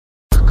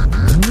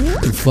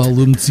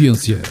Fala-me de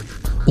Ciência,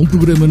 um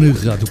programa na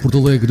Rádio Porto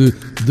Alegre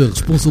da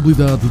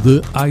responsabilidade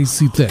da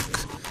ICTech,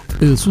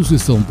 a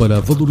Associação para a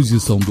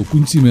Valorização do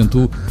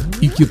Conhecimento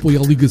e que apoia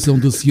a ligação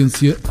da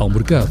ciência ao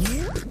mercado.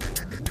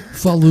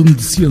 Fala-me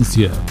de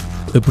Ciência,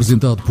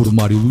 apresentado por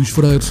Mário Luís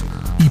Freire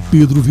e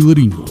Pedro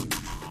Vilarinho.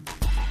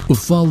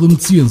 Fala-me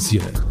de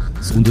Ciência,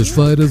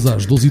 segundas-feiras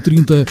às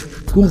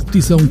 12h30, com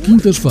repetição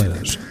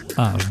quintas-feiras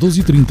às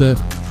 12h30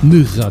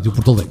 na Rádio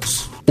Porto Alegre.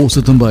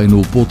 Ouça também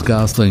no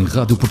podcast em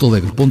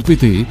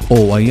radioportalegre.pt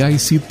ou em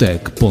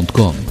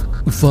ictech.com.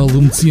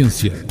 Fala-me de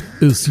Ciência,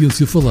 a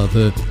ciência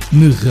falada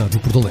na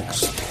Rádio Porto Alegre.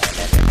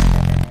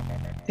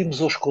 Temos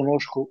hoje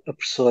connosco a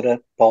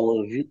professora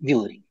Paula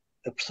Vilarinho.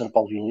 A professora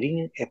Paula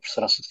Vilarinho é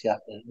professora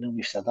associada na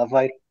Universidade de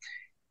Aveiro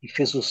e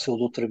fez o seu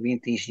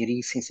doutoramento em Engenharia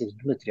e Ciências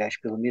de Materiais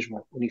pela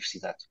mesma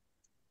universidade.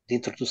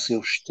 Dentro do seu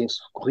extenso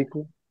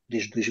currículo,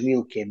 desde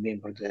 2000 que é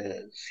membro da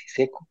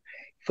CIFECO,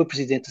 foi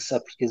presidente da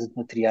Sociedade Portuguesa de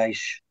Materiais,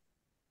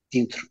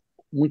 dentre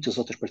muitas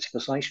outras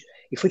participações,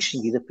 e foi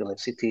distinguida pela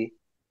FCT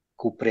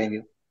com o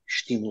prémio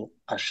Estímulo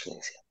à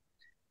Excelência.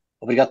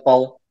 Obrigado,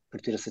 Paula, por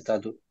ter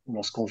aceitado o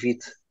nosso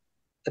convite.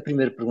 A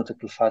primeira pergunta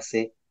que lhe faço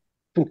é: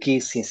 porquê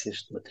Ciências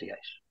de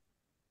Materiais?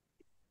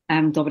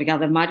 Muito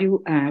obrigada,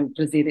 Mário. O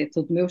prazer é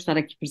todo meu estar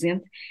aqui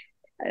presente.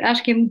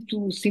 Acho que é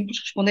muito simples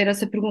responder a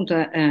essa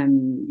pergunta.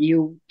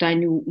 Eu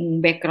tenho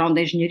um background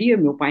de engenharia,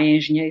 meu pai é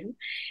engenheiro,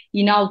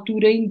 e na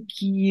altura em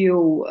que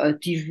eu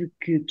tive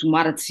que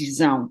tomar a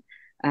decisão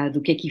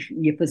do que é que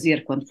ia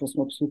fazer quando fosse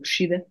uma pessoa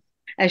crescida,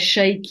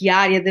 achei que a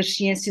área das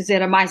ciências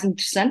era mais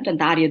interessante,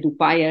 portanto a área do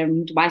pai era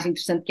muito mais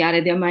interessante que a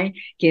área da mãe,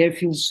 que era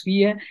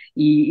filosofia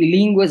e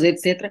línguas,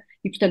 etc.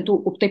 E,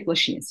 portanto, optei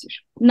pelas ciências.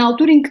 Na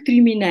altura em que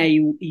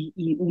terminei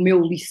o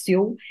meu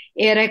liceu,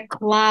 era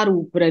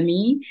claro para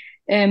mim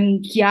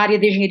que a área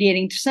da engenharia era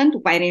interessante,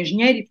 o pai era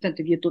engenheiro e,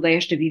 portanto, havia toda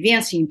esta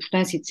vivência,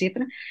 importância, etc.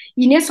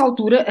 E, nessa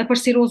altura,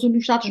 apareceram as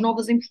universidades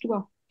novas em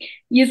Portugal.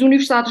 E as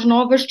universidades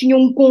novas tinham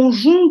um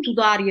conjunto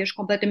de áreas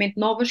completamente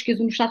novas que as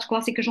universidades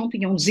clássicas não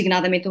tinham,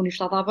 designadamente a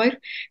Universidade de Aveiro,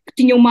 que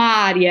tinha uma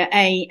área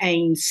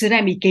em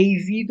cerâmica e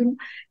vidro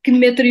que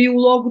me atraiu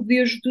logo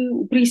desde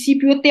o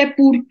princípio, até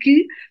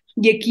porque,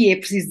 e aqui é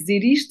preciso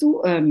dizer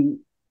isto,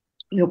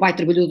 meu pai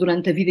trabalhou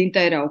durante a vida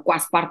inteira, ou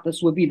quase parte da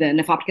sua vida,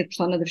 na fábrica de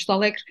porcelana de Vista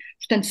Alegre,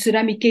 portanto,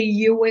 cerâmica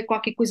e eu é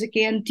qualquer coisa que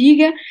é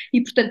antiga e,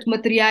 portanto,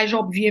 materiais,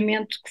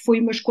 obviamente, que foi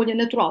uma escolha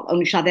natural. A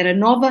universidade era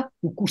nova,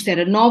 o curso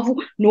era novo,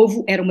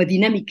 era uma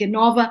dinâmica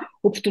nova,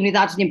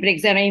 oportunidades de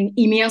empregos eram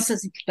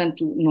imensas e,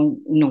 portanto,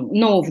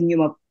 não houve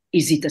nenhuma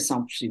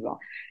hesitação possível.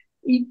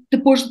 E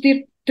depois de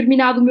ter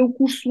terminado o meu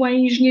curso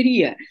em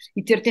engenharia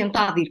e ter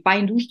tentado ir para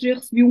a indústria,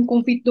 recebi um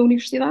convite da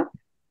universidade.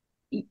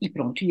 E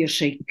pronto, e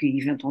achei que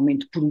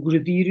eventualmente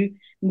progredir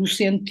no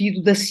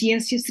sentido da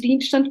ciência seria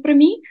interessante para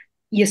mim,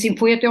 e assim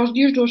foi até aos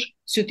dias de hoje.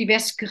 Se eu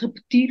tivesse que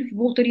repetir,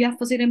 voltaria a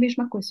fazer a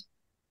mesma coisa.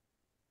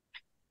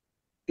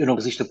 Eu não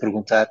resisto a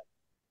perguntar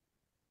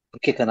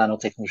porque é que a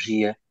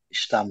nanotecnologia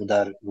está a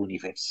mudar o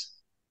universo.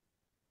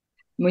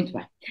 Muito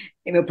bem.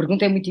 A minha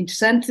pergunta é muito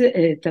interessante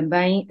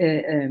também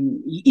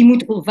e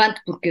muito relevante,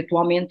 porque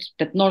atualmente,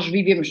 portanto, nós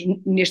vivemos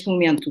neste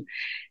momento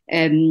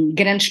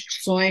grandes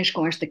pressões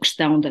com esta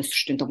questão da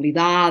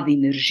sustentabilidade,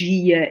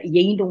 energia e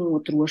ainda um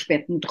outro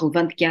aspecto muito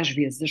relevante que às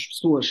vezes as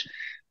pessoas,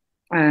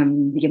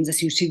 digamos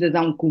assim, o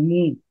cidadão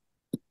comum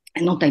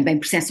não tem bem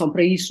percepção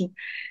para isso.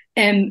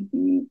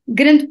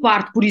 Grande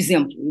parte, por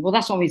exemplo, vou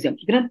dar só um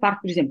exemplo, grande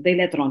parte, por exemplo, da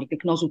eletrónica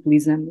que nós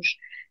utilizamos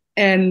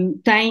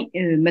tem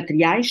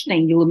materiais,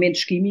 tem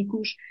elementos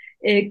químicos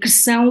que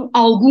são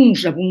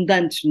alguns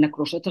abundantes na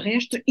crosta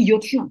terrestre e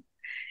outros não.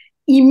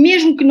 E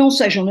mesmo que não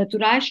sejam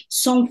naturais,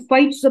 são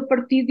feitos a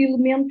partir de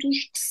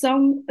elementos que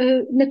são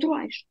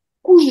naturais,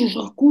 cujos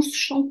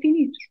recursos são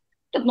finitos.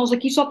 Portanto, nós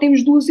aqui só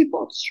temos duas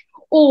hipóteses.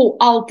 Ou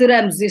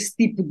alteramos esse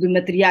tipo de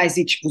materiais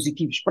e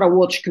dispositivos para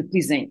outros que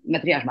utilizem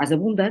materiais mais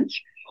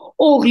abundantes,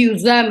 ou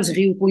reusamos,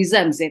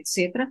 reutilizamos,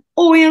 etc.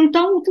 Ou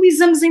então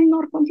utilizamos em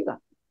menor quantidade.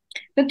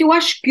 Portanto, eu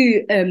acho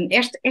que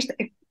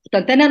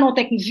portanto, a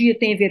nanotecnologia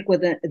tem a ver com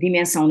a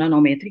dimensão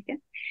nanométrica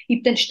e,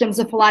 portanto, estamos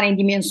a falar em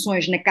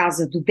dimensões na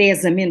casa de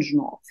 10 a menos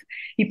 9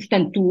 e,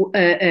 portanto,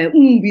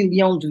 1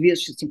 bilhão de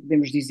vezes, se assim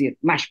podemos dizer,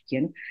 mais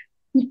pequeno.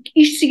 E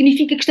isto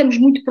significa que estamos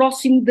muito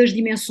próximo das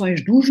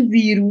dimensões dos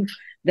vírus,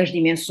 das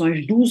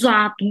dimensões dos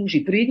átomos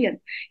e por aí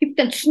adiante. E,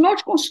 portanto, se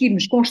nós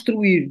conseguirmos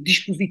construir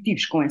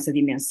dispositivos com essa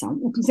dimensão,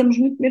 utilizamos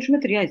muito menos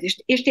materiais.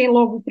 Este é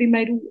logo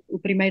a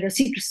primeira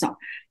situação.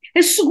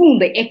 A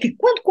segunda é que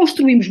quando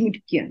construímos muito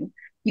pequeno,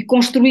 e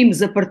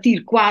construímos a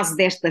partir quase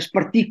destas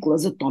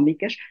partículas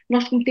atómicas,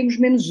 nós cometemos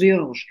menos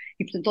erros.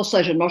 E, portanto, ou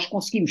seja, nós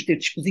conseguimos ter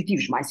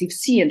dispositivos mais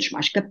eficientes,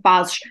 mais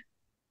capazes,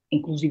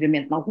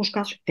 inclusivamente, em alguns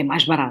casos, até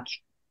mais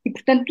baratos. E,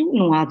 portanto,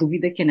 não há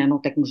dúvida que a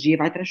nanotecnologia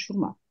vai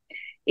transformar.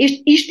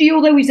 Isto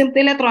eu dei o exemplo da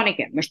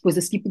eletrónica, mas depois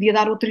a seguir podia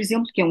dar outro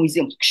exemplo, que é um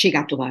exemplo que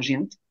chega a toda a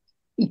gente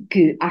e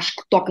que acho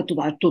que toca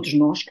a todos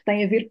nós, que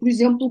tem a ver, por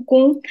exemplo,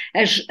 com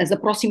as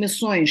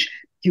aproximações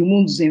que o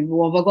mundo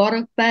desenvolve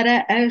agora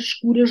para as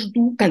curas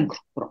do cancro.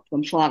 Pronto,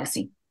 vamos falar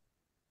assim.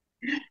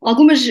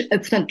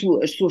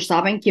 Portanto, as pessoas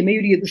sabem que a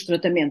maioria dos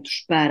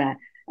tratamentos para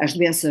as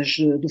doenças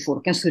do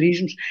foro,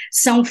 cancerígenos,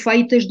 são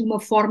feitas de uma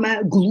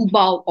forma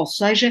global, ou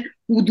seja,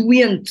 o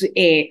doente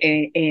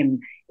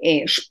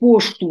é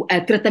exposto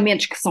a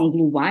tratamentos que são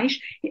globais.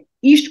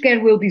 Isto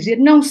quero eu dizer,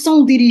 não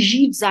são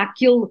dirigidos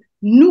àquele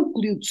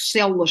núcleo de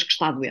células que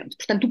está doente.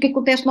 Portanto, o que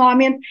acontece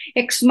normalmente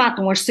é que se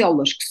matam as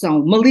células que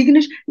são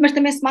malignas, mas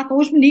também se matam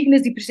as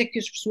benignas, e por isso é que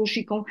as pessoas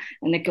ficam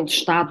naqueles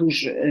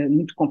estados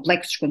muito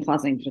complexos quando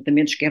fazem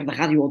tratamentos, quer de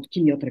radio ou de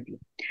quimioterapia.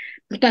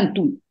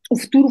 Portanto, o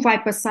futuro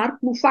vai passar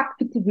pelo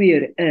facto de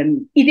poder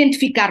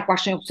identificar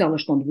quais são as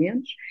células que estão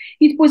doentes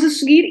e depois a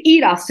seguir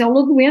ir à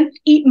célula doente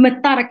e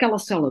matar aquela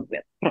célula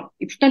doente. Pronto.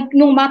 E, portanto,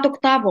 não mata o que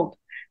está à volta.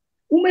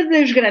 Uma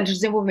das grandes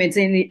desenvolvimentos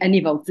a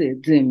nível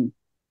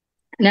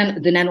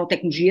de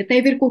nanotecnologia tem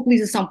a ver com a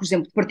utilização, por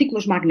exemplo, de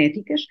partículas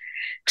magnéticas,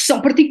 que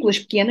são partículas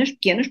pequenas,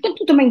 portanto,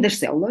 do tamanho das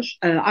células,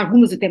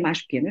 algumas até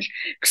mais pequenas,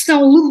 que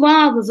são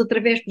levadas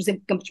através, por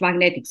exemplo, de campos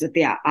magnéticos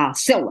até à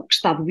célula que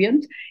está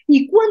doente,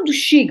 e quando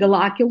chega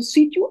lá àquele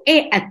sítio,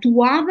 é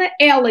atuada,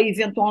 ela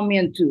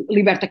eventualmente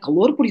liberta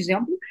calor, por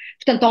exemplo,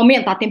 portanto,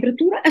 aumenta a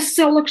temperatura, a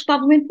célula que está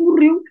doente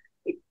morreu,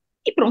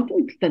 e pronto,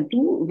 e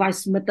portanto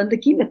vai-se matando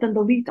aqui, matando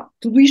ali e tal.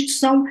 Tudo isto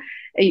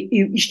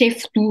é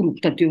futuro,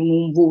 portanto eu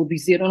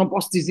não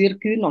posso dizer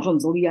que nós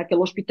vamos ali àquele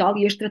hospital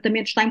e este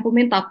tratamento está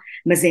implementado,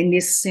 mas é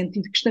nesse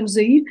sentido que estamos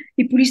a ir,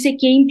 e por isso é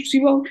que é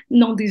impossível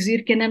não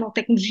dizer que a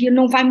nanotecnologia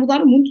não vai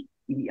mudar o mundo.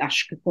 E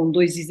acho que com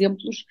 2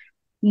 exemplos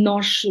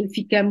nós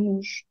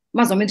ficamos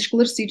mais ou menos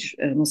esclarecidos.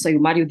 Não sei,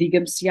 o Mário,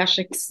 diga-me se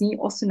acha que sim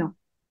ou se não.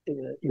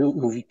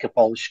 Eu vi que a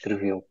Paula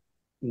escreveu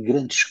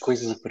grandes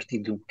coisas a partir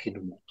de um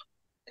pequeno mundo.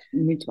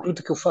 Muito A bem.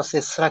 pergunta que eu faço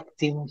é: será que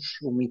temos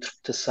uma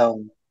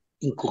interpretação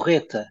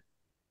incorreta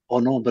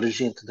ou não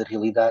abrangente da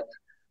realidade,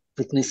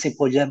 porque nem sempre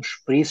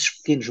olhamos para esses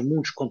pequenos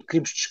mundos quando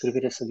queremos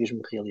descrever essa mesma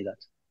realidade?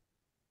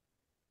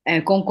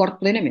 Concordo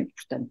plenamente.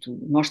 Portanto,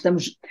 nós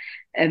estamos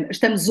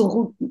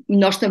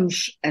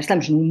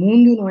num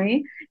mundo, não é?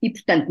 E,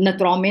 portanto,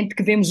 naturalmente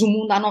que vemos o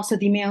mundo à nossa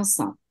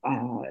dimensão.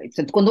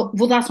 Portanto,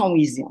 vou dar só um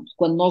exemplo.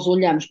 Quando nós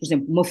olhamos, por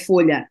exemplo, uma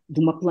folha de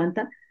uma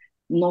planta,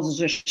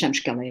 nós achamos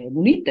que ela é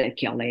bonita,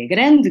 que ela é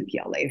grande, que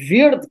ela é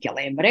verde, que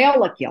ela é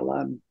amarela, que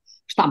ela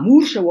está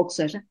murcha ou o que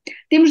seja.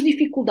 Temos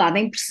dificuldade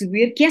em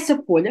perceber que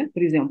essa folha,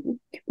 por exemplo,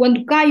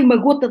 quando cai uma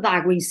gota de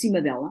água em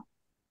cima dela,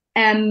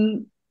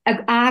 um,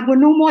 a água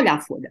não molha a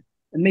folha.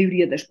 A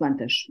maioria das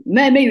plantas,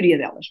 a maioria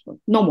delas,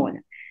 não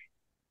molha.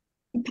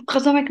 E por que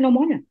razão é que não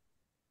molha?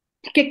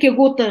 Porque é que a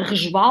gota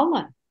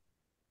resvala?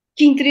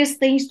 Que interesse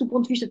tem isso do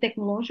ponto de vista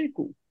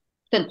tecnológico?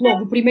 Portanto,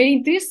 logo, o primeiro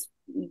interesse,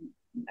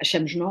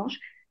 achamos nós,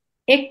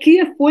 é que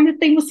a folha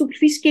tem uma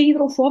superfície que é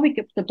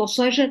hidrofóbica, portanto, ou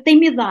seja, tem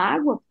medo da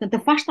água, portanto,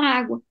 afasta a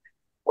água.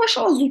 Quais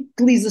são as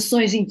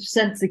utilizações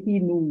interessantes aqui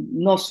no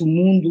nosso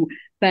mundo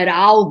para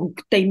algo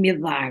que tem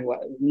medo da água?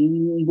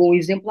 Um bom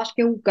exemplo acho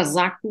que é o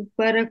casaco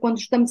para quando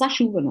estamos à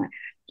chuva, não é?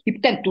 E,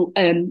 portanto,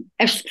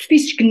 as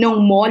superfícies que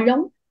não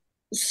molham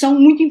são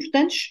muito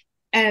importantes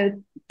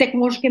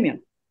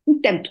tecnologicamente.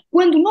 Portanto,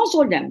 quando nós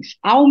olhamos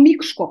ao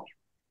microscópio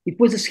e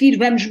depois a seguir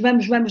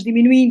vamos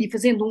diminuindo e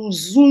fazendo um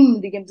zoom,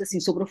 digamos assim,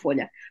 sobre a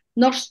folha,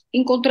 nós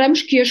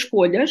encontramos que as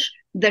folhas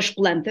das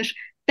plantas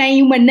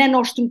têm uma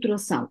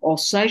nanoestruturação, ou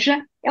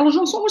seja, elas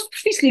não são uma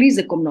superfície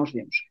lisa como nós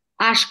vemos.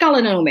 À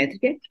escala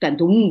nanométrica,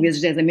 portanto, 1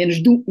 vezes 10 a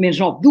menos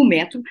 9 do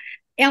metro,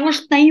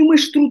 elas têm uma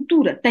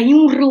estrutura, têm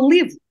um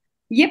relevo.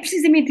 E é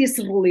precisamente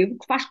esse relevo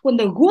que faz que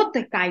quando a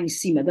gota cai em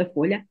cima da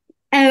folha,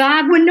 a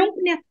água não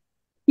penetra.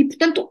 E,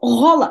 portanto,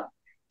 rola.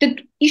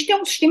 Portanto, isto é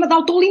um sistema de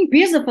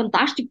autolimpeza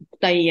fantástico que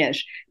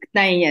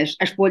tem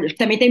as folhas.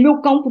 Também tem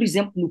meu cão, por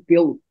exemplo, no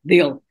pelo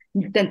dele.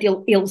 E,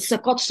 portanto, ele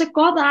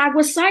sacode, a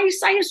água sai e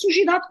sai a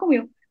sujidade com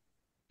ele.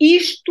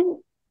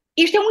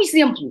 Este é um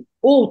exemplo.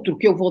 Outro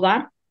que eu vou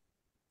dar,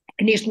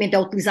 que neste momento é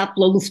utilizado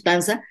pela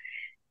Lufthansa,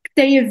 que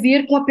tem a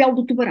ver com a pele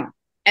do tubarão.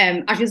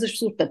 Às vezes as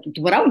pessoas, portanto, o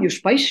tubarão e os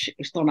peixes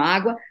estão na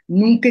água,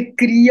 nunca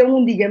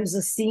criam, digamos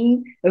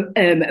assim,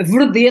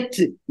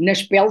 verdete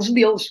nas peles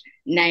deles,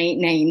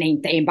 nem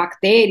têm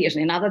bactérias,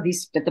 nem nada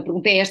disso. Portanto, a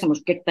pergunta é esta: mas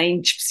o que é que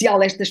têm de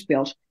especial estas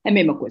peles? A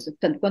mesma coisa.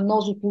 Portanto, quando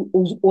nós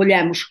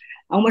olhamos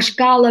a uma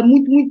escala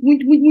muito, muito,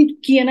 muito, muito, muito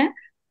pequena,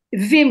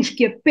 vemos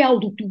que a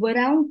pele do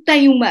tubarão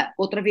tem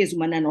outra vez,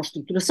 uma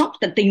nanoestruturação,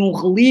 portanto tem um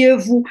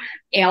relevo,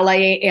 ela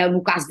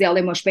no caso dela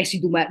é uma espécie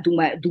de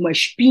uma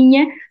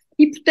espinha,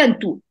 e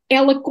portanto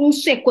ela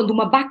consegue, quando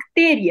uma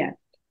bactéria,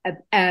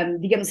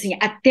 digamos assim,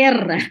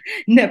 aterra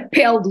na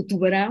pele do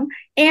tubarão,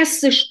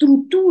 essa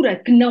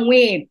estrutura que não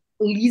é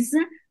lisa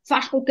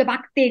faz com que a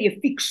bactéria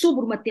fique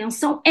sob uma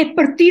tensão, é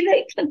partida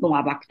e portanto não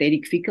há bactéria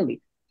que fique ali.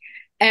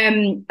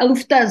 A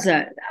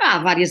Lufthansa, há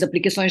várias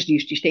aplicações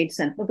disto, isto é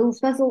interessante, mas a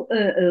Lufthansa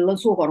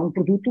lançou agora um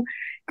produto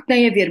que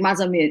tem a ver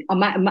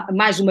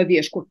mais uma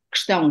vez com a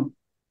questão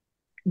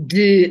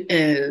de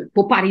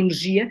poupar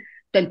energia,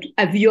 portanto,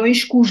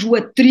 aviões cujo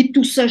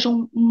atrito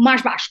sejam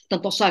mais baixo,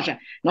 portanto, ou seja,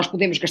 nós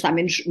podemos gastar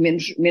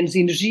menos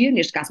energia,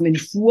 neste caso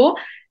menos fuel,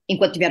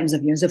 enquanto tivermos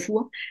aviões a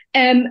FUA,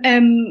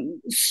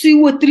 se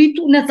o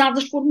atrito nas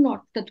asas for menor.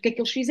 Portanto, o que é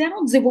que eles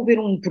fizeram?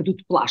 Desenvolveram um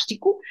produto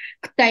plástico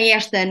que tem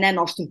esta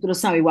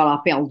nanoestruturação igual à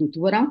pele do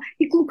tubarão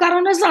e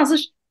colocaram nas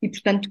asas. E,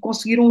 portanto,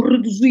 conseguiram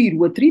reduzir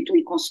o atrito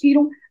e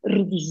conseguiram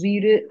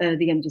reduzir,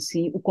 digamos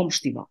assim, o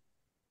combustível.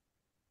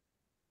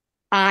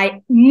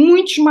 Há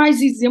muitos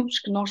mais exemplos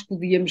que nós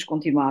podíamos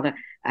continuar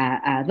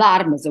a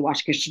dar, mas eu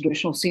acho que estes dois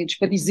são suficientes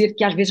para dizer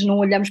que às vezes não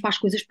olhamos para as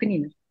coisas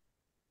pequeninas.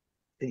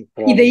 Sim,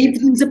 E daí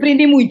podemos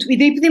aprender muito.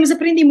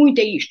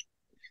 É isto.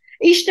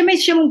 Isto também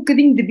se chama um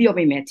bocadinho de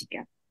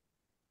biomimética.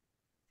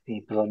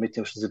 Sim, provavelmente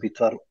temos de nos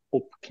habituar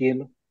ao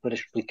pequeno para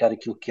explicar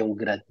aquilo que é o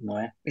grande, não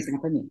é?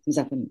 Exatamente.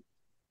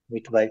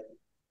 Muito bem.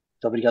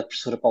 Muito obrigado,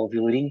 professora Paula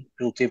Vilarinho,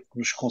 pelo tempo que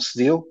nos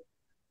concedeu.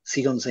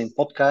 Sigam-nos em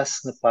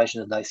podcast, na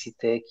página da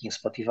ICTEC e em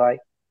Spotify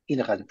e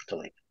na Rádio Porto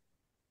Alegre.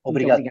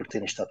 Obrigado por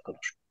terem estado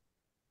connosco.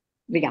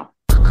 Obrigado.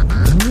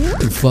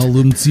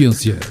 Fala-me de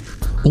Ciência,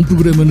 um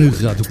programa na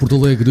Rádio Porto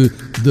Alegre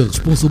da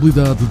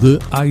responsabilidade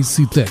da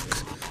ICTEC,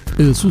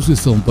 a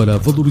Associação para a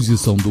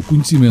Valorização do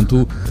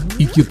Conhecimento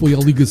e que apoia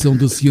a ligação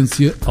da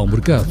ciência ao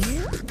mercado.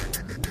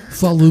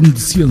 Fala-me de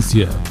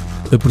Ciência,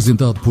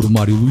 apresentado por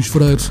Mário Luís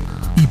Freire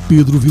e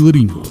Pedro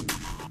Vilarinho.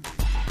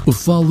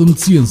 Fala-me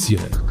de Ciência,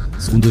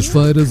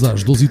 segundas-feiras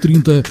às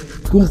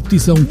 12h30, com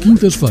repetição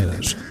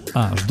quintas-feiras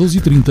às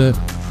 12h30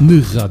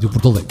 na Rádio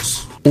Porto Alegre.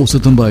 Ouça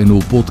também no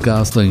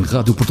podcast em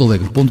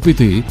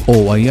radioportalegre.pt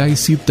ou em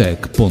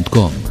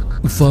ictech.com.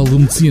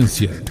 Fala-me de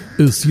Ciência,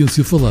 a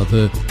ciência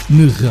falada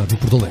na Rádio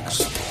Porto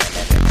Alegre.